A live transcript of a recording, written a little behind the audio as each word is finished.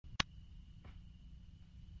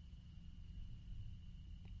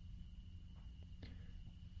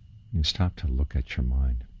you stop to look at your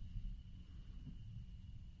mind,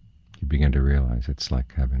 you begin to realize it's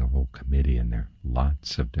like having a whole committee in there,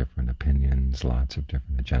 lots of different opinions, lots of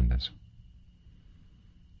different agendas.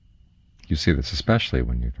 You see this especially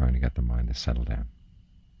when you're trying to get the mind to settle down.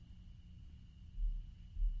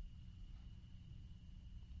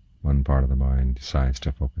 One part of the mind decides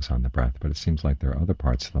to focus on the breath, but it seems like there are other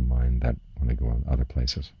parts of the mind that want to go in other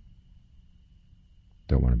places,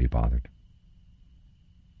 don't want to be bothered.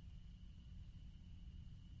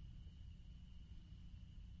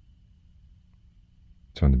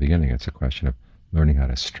 So in the beginning, it's a question of learning how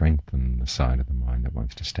to strengthen the side of the mind that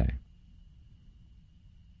wants to stay.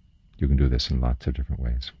 You can do this in lots of different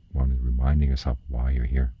ways. One is reminding yourself why you're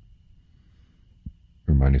here.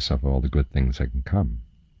 Remind yourself of all the good things that can come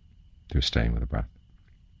through staying with the breath.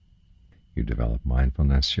 You develop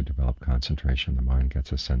mindfulness, you develop concentration. The mind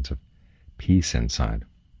gets a sense of peace inside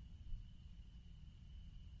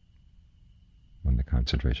when the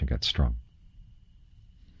concentration gets strong.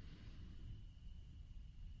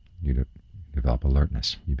 You develop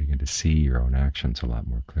alertness. You begin to see your own actions a lot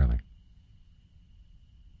more clearly.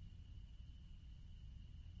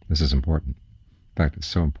 This is important. In fact, it's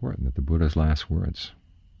so important that the Buddha's last words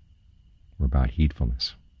were about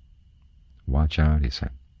heedfulness. Watch out, he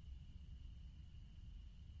said.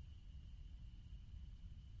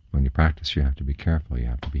 When you practice, you have to be careful. You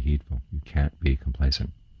have to be heedful. You can't be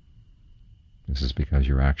complacent. This is because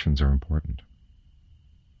your actions are important.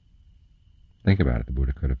 Think about it. The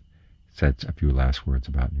Buddha could have said a few last words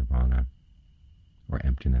about nirvana or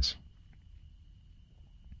emptiness.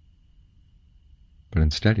 But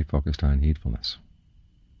instead he focused on heedfulness,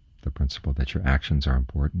 the principle that your actions are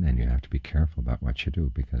important and you have to be careful about what you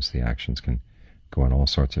do because the actions can go in all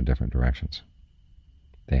sorts of different directions.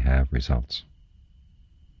 They have results.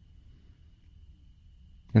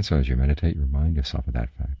 And so as you meditate, you remind yourself of that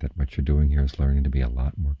fact, that what you're doing here is learning to be a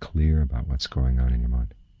lot more clear about what's going on in your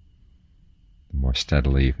mind. The more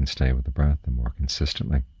steadily you can stay with the breath, the more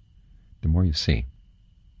consistently, the more you see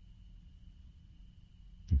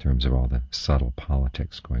in terms of all the subtle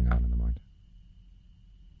politics going on in the mind.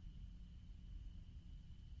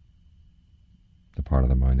 The part of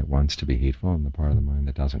the mind that wants to be heedful and the part of the mind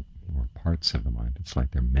that doesn't, or parts of the mind. It's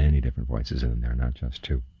like there are many different voices in there, not just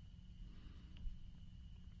two.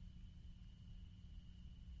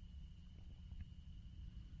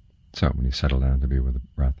 So when you settle down to be with the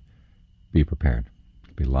breath, be prepared.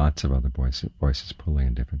 There'll be lots of other voices pulling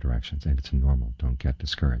in different directions, and it's normal. Don't get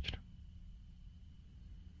discouraged.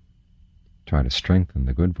 Try to strengthen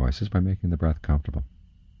the good voices by making the breath comfortable.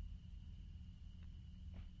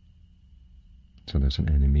 So there's an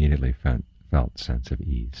immediately felt sense of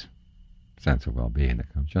ease, sense of well-being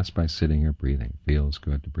that comes just by sitting here breathing. Feels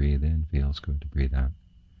good to breathe in, feels good to breathe out.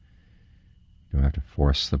 You don't have to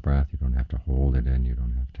force the breath, you don't have to hold it in, you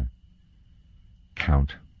don't have to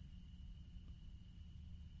count.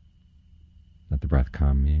 Let the breath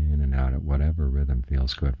come in and out at whatever rhythm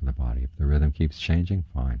feels good for the body. If the rhythm keeps changing,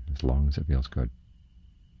 fine, as long as it feels good.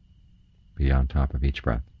 Be on top of each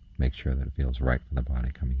breath. Make sure that it feels right for the body,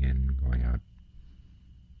 coming in and going out.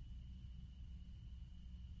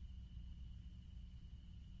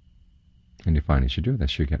 And you find as you do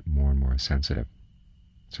this, you get more and more sensitive,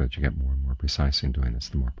 so that you get more and more precise in doing this.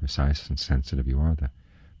 The more precise and sensitive you are, the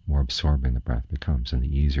more absorbing the breath becomes, and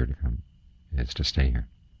the easier it is to stay here.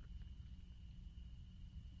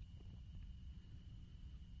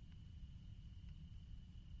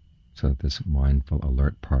 So that this mindful,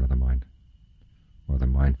 alert part of the mind, or the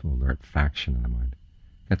mindful, alert faction of the mind,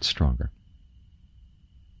 gets stronger.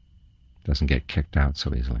 Doesn't get kicked out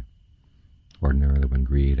so easily. Ordinarily, when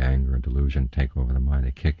greed, anger, and delusion take over the mind,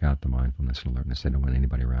 they kick out the mindfulness and alertness. They don't want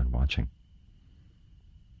anybody around watching.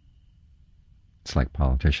 It's like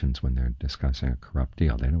politicians when they're discussing a corrupt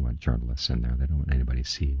deal. They don't want journalists in there. They don't want anybody to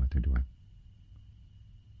see what they're doing.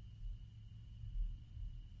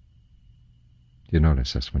 You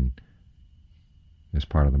notice this when this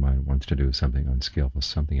part of the mind wants to do something unskillful,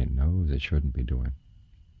 something it knows it shouldn't be doing.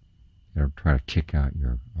 It'll try to kick out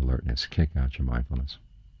your alertness, kick out your mindfulness.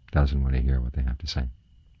 Doesn't want to hear what they have to say.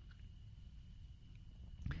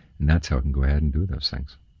 And that's how it can go ahead and do those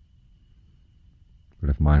things. But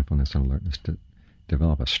if mindfulness and alertness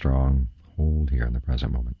develop a strong hold here in the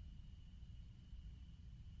present moment,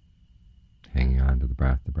 hanging on to the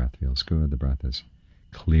breath feels good, the breath is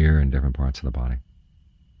clear in different parts of the body.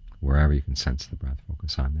 Wherever you can sense the breath,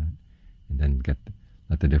 focus on that, and then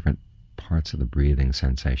let the different parts of the breathing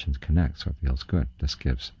sensations connect so it feels good. This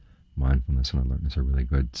gives mindfulness and alertness a really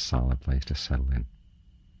good, solid place to settle in.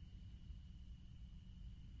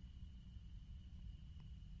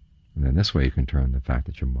 And then this way you can turn the fact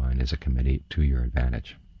that your mind is a committee to your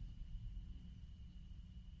advantage.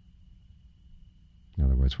 In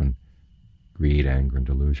other words, when greed, anger, and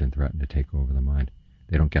delusion threaten to take over the mind,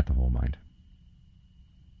 they don't get the whole mind.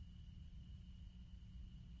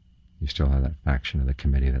 You still have that faction of the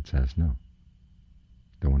committee that says, no,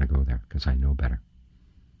 don't want to go there because I know better.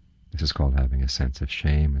 This is called having a sense of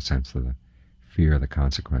shame, a sense of the fear of the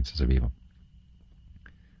consequences of evil.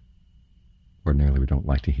 Ordinarily, we don't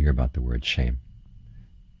like to hear about the word shame.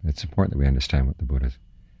 It's important that we understand what the Buddha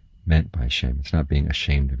meant by shame. It's not being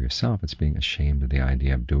ashamed of yourself, it's being ashamed of the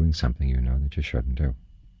idea of doing something you know that you shouldn't do.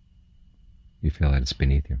 You feel that it's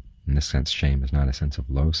beneath you. In this sense, shame is not a sense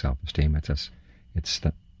of low self-esteem, it's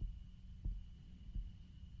the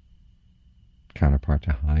counterpart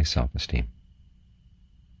to high self-esteem.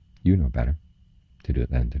 You know better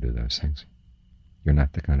than to do those things. You're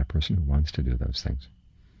not the kind of person who wants to do those things.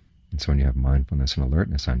 And so when you have mindfulness and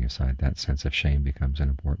alertness on your side, that sense of shame becomes an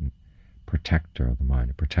important protector of the mind,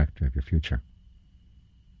 a protector of your future.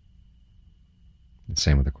 The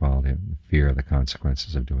same with the quality of the fear of the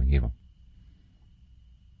consequences of doing evil.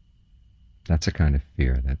 That's a kind of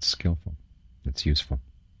fear that's skillful, that's useful.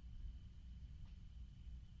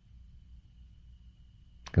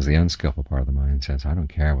 Because the unskillful part of the mind says, I don't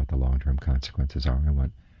care what the long-term consequences are. I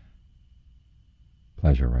want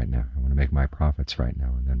pleasure right now. I want to make my profits right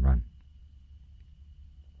now and then run.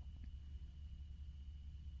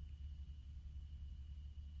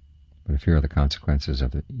 But a fear of the consequences of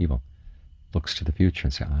the evil looks to the future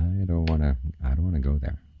and says, I don't want to go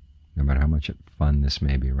there. No matter how much fun this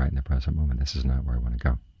may be right in the present moment, this is not where I want to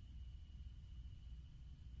go.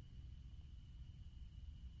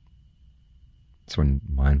 So when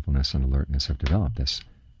mindfulness and alertness have developed this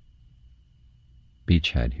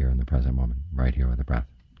beachhead here in the present moment, right here with the breath,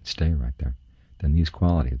 stay right there, then these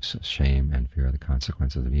qualities, shame and fear of the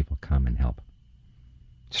consequences of evil, come and help.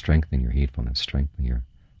 Strengthen your heedfulness, strengthen your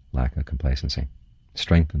lack of complacency,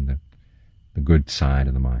 strengthen the good side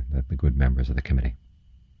of the mind, the good members of the committee.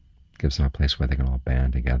 Gives them a place where they can all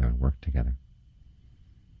band together and work together.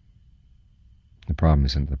 The problem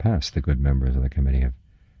is in the past, the good members of the committee have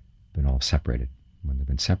been all separated. When they've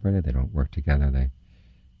been separated, they don't work together, they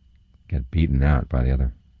get beaten out by the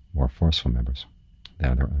other more forceful members, the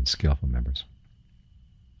other unskillful members.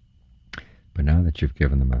 But now that you've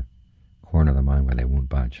given them a corner of the mind where they won't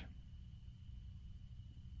budge,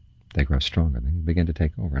 they grow stronger, they begin to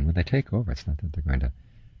take over. And when they take over, it's not that they're going to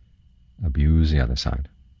abuse the other side.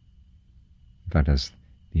 In fact, as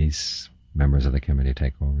these members of the committee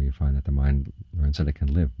take over, you find that the mind learns that it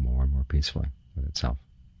can live more and more peacefully with itself.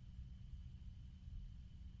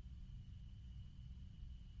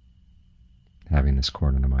 Having this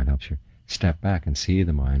corner in the mind helps you step back and see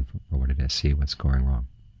the mind for what it is, see what's going wrong.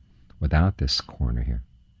 Without this corner here,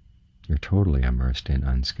 you're totally immersed in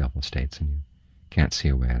unskillful states and you can't see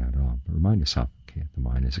a way out at all. But remind yourself, okay, the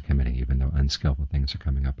mind is a committee. Even though unskillful things are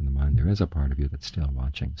coming up in the mind, there is a part of you that's still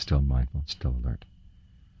watching, still mindful, still alert.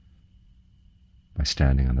 By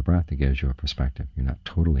standing on the breath, it gives you a perspective. You're not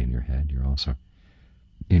totally in your head, you're also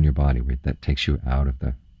in your body. That takes you out of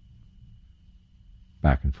the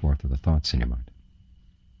back and forth of the thoughts in your mind.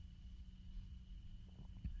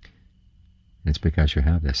 And it's because you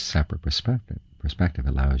have this separate perspective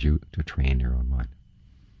allows you to train your own mind.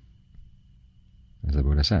 As the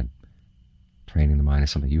Buddha said, training the mind is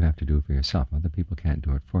something you have to do for yourself. Other people can't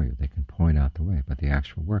do it for you. They can point out the way, but the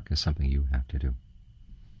actual work is something you have to do.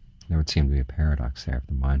 There would seem to be a paradox there if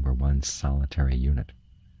the mind were one solitary unit.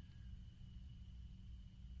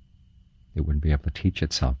 It wouldn't be able to teach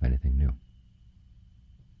itself anything new.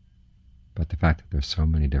 But the fact that there's so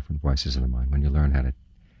many different voices in the mind, when you learn how to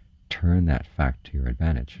turn that fact to your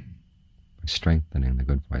advantage by strengthening the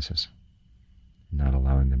good voices, not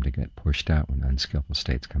allowing them to get pushed out when unskillful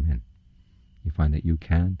states come in, you find that you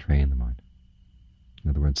can train the mind. In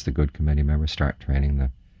other words, the good committee members start training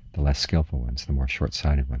the less skillful ones, the more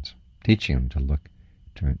short-sighted ones, teaching them to look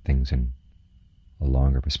at things in a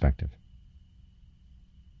longer perspective.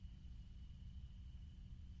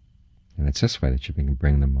 And it's this way that you can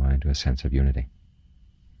bring the mind to a sense of unity.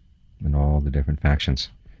 And all the different factions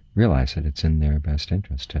realize that it's in their best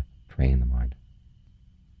interest to train the mind.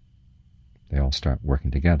 They all start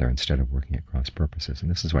working together instead of working at cross purposes,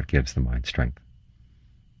 and this is what gives the mind strength.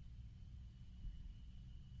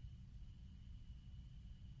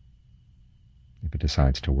 If it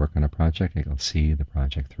decides to work on a project, it will see the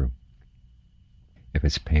project through. If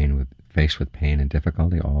it's faced with pain and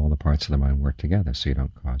difficulty, all the parts of the mind work together so you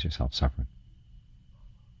don't cause yourself suffering.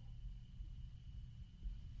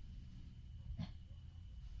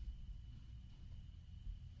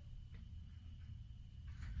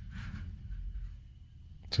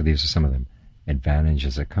 So these are some of the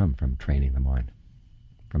advantages that come from training the mind,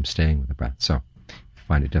 from staying with the breath. So if you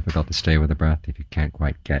find it difficult to stay with the breath, if you can't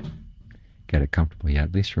quite get it comfortable yet,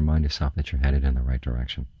 at least remind yourself that you're headed in the right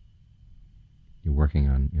direction. You're working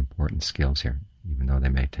on important skills here, even though they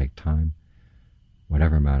may take time.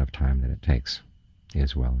 Whatever amount of time that it takes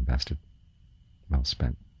is well invested, well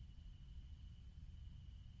spent.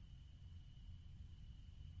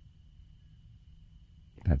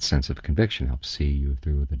 That sense of conviction helps see you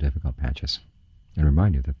through the difficult patches and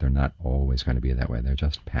remind you that they're not always going to be that way. They're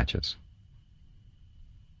just patches.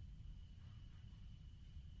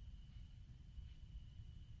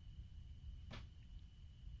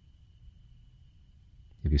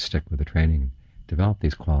 If you stick with the training and develop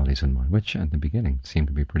these qualities in mind, which at the beginning seem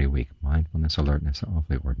to be pretty weak, mindfulness, alertness, are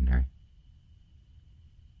awfully ordinary.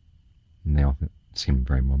 And they often seem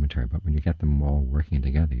very momentary, but when you get them all working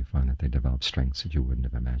together, you find that they develop strengths that you wouldn't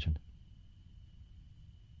have imagined.